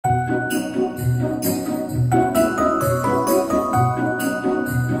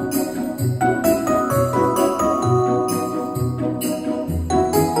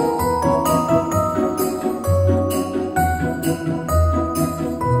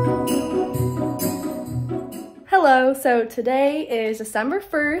Hello, so today is December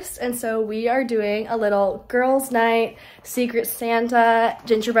 1st, and so we are doing a little girls' night, Secret Santa,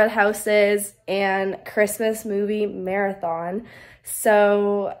 gingerbread houses, and Christmas movie marathon.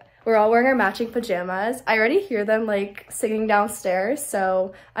 So we're all wearing our matching pajamas. I already hear them like singing downstairs,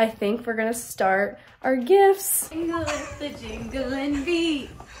 so I think we're gonna start our gifts. Jingle with the jingling beat.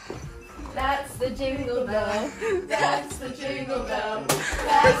 That's the jingle bell. That's the jingle bell.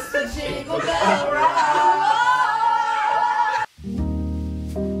 That's the jingle bell rock.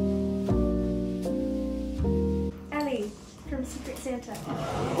 Ellie from Secret Santa.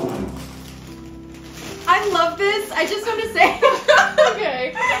 I love this. I just want to say.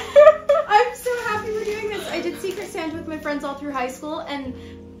 Okay. I'm so happy we're doing this. I did Secret Santa with my friends all through high school, and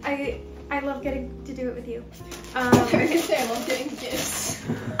I love getting to do it with you. I was gonna say I love getting gifts.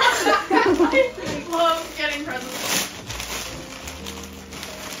 I love getting presents.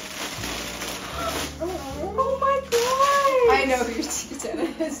 Oh my god! I know who your Secret Santa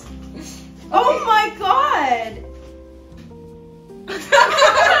is. Oh my god!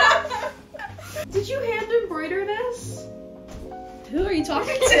 Did you hand embroider this? Who are you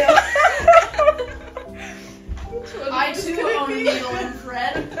talking to? I too own needle and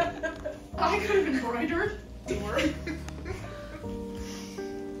thread. I could have embroidered.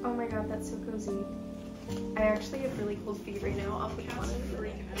 Oh my god, that's so cozy. I actually have really cold feet right now. I'll put them on it.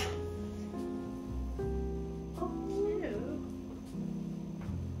 Oh no.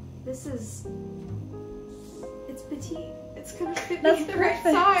 This is... It's petite. It's gonna fit me the right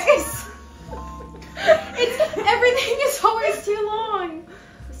size. Everything is always too long.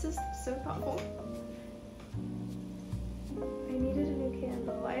 This is so thoughtful. I needed a new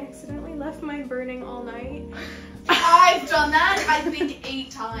candle. I accidentally left mine burning all night. I've done that, I think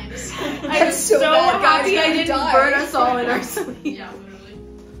 8 times. I'm so happy I didn't burn us all in our sleep. Yeah, literally.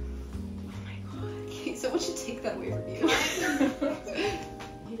 Oh my god. Okay, someone should take that away from you.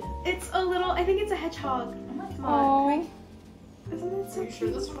 It's a little, I think it's a hedgehog. Come Aww. on. Isn't it so Are you sure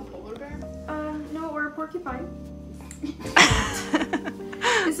cute? this is a polar bear? No, or a porcupine.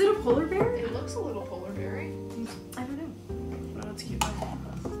 Is it a polar bear? It looks a little polar bear-y. I don't know. Oh, that's cute.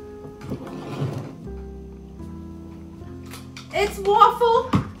 It's waffle!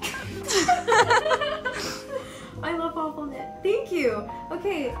 I love waffle knit. Thank you.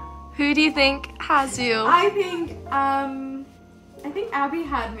 Okay, Who do you think has you? I think Abby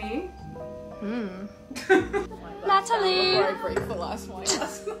had me. Natalie! Before I break the last wine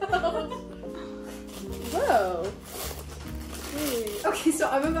glass. Whoa. Okay, so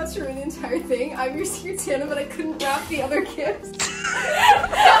I'm about to ruin the entire thing. I'm your Secret Santa, but I couldn't wrap the other gifts.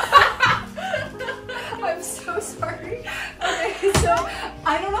 I'm so sorry. Okay, so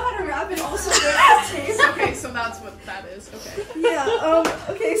I don't know how to wrap it. Also, there's tape. Okay, so that's what that is. Okay. Yeah.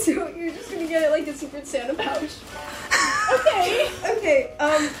 Okay, so you're just gonna get it like a Secret Santa pouch. Okay. Okay.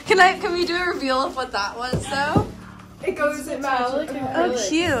 Can we do a reveal of what that was though? It goes in magic. Oh,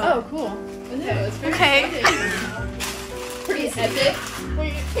 cute. Oh, cool. Okay. It's very Okay. pretty epic.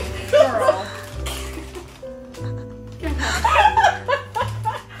 Wait, girl.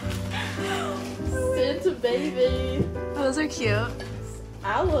 Santa baby. Those are cute.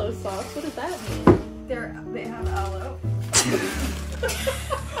 Aloe sauce, what does that mean? They have aloe.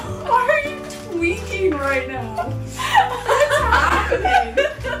 Why are you tweaking right now? What's happening?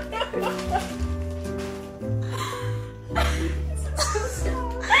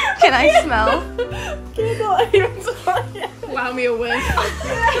 Can I smell? Candle items on it. Allow me a whiff.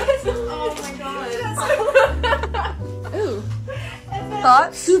 Oh my god. Ooh.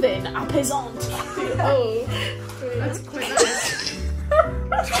 Thoughts? Souven apaisante. Oh. That's quite nice.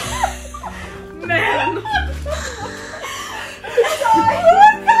 Man.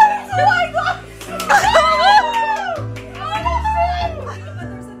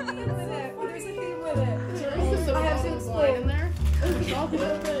 Wine in there?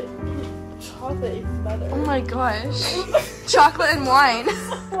 Chocolate even better. Oh my gosh. Chocolate and wine.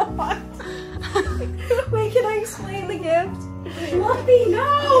 Wait, can I explain the gift? Fluffy, no!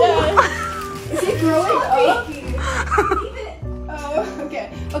 Is it growing up? Oh, okay.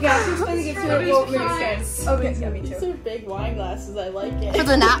 Okay, I have to explain the gift to it. Well, makes sense. Okay, yeah, me These too. are big wine glasses, I like it. For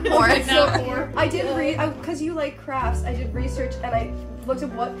the nap board. I did read, because you like crafts, I did research and I looked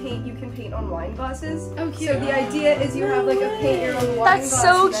at what paint you can paint on wine glasses. Oh, cute. So the idea is you have like a paint your own wine That's glass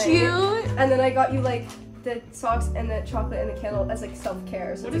so night. cute. And then I got you like the socks and the chocolate and the candle as like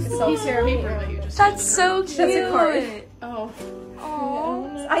self-care. So What it's is like a the piece of self-care paper that you just That's so cute. That's a card. Oh.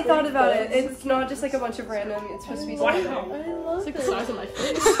 Aww. I thought about it. It's not just like a bunch of random, it's supposed to be Wow. something. I love It's like it. the size of my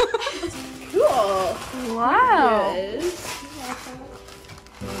face. Cool. Wow. Yes.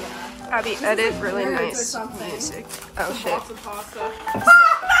 Yeah. Abby, edit really Nerds or nice something. music. Oh shit. Lots of pasta.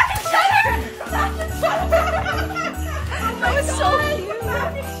 That was so cute.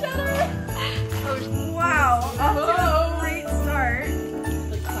 Wow. Off to a great start.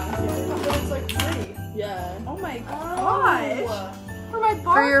 Like classic. But it's like pretty. Yeah. Oh my gosh. For my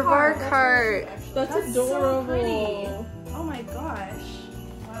bar For your bar cart. cart. That's so adorable. pretty. Oh my gosh.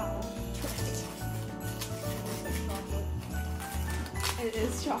 Wow. It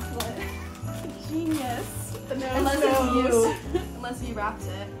is chocolate. Genius. The nose Unless knows. it's you. Unless you wrapped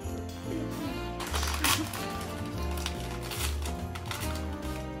it.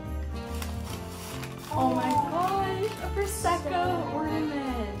 Oh my gosh, a Prosecco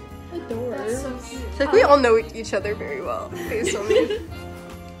ornament. Adorable. That's so cute. I think we all know each other very well based on me.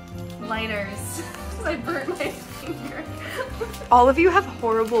 Lighters. I burnt my finger. All of you have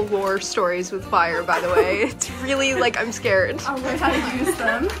horrible war stories with fire, by the way. It's really like I'm scared. I'll learn how to use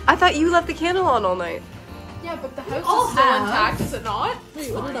them. I thought you left the candle on all night. Yeah, but the house all is still have. intact, is it not?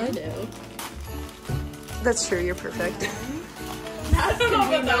 Wait, what did I do? That's true, you're perfect. I don't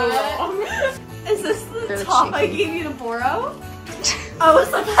know about that. Is this the They're top I cheeky. gave you to borrow? Oh,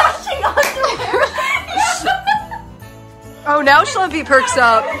 it's the matching underwear. Oh, now Schlumpy perks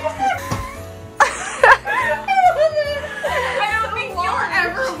up. I don't think you'll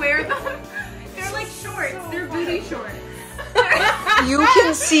ever wear them. They're like shorts. They're booty shorts. You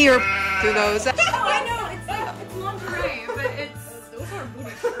can see her through those. Oh, I know. It's like it's lingerie, but it's. Those aren't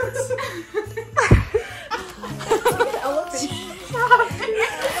booty shorts.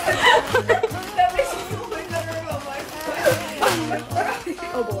 That makes me feel way better about my friend.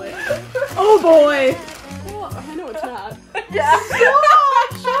 Oh boy. Oh boy! Oh, I know it's not.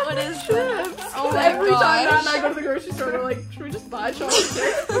 What is this? Oh my Every time Matt and gosh. I go to the grocery store, we're like, should we just buy chocolate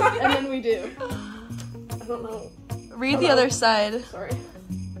chips? And then we do. I don't know. Read the other side. Sorry.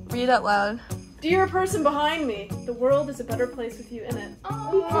 Read out loud. Dear person behind me, the world is a better place with you in it.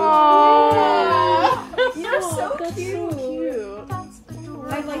 Aww. You're so That's cute. so cute.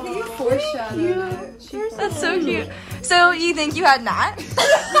 I like that you foreshadowed it. That's so cute. So you think you had Nat? Because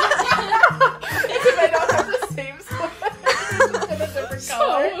I don't have the same sweater in a different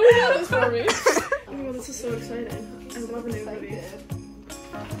color. So, who got this for me? Oh my god, this is so exciting. I love a new movie.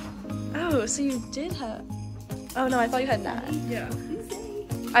 Oh, so you did have. Oh no, I thought you had Nat. Yeah.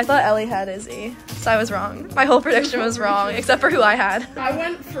 I thought Ellie had Izzy, so I was wrong. My whole prediction was wrong, except for who I had. I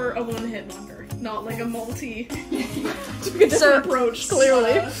went for a one-hit wonder, not like a multi. Took a different approach,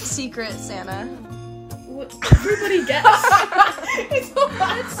 clearly. Secret Santa. What? Everybody gets. It's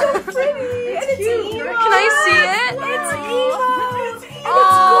so pretty. It's cute. Can I see it? It's Eva.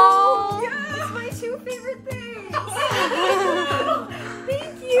 Oh. Yes, my two favorite things.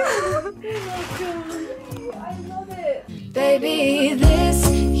 Thank you. I love it. Baby,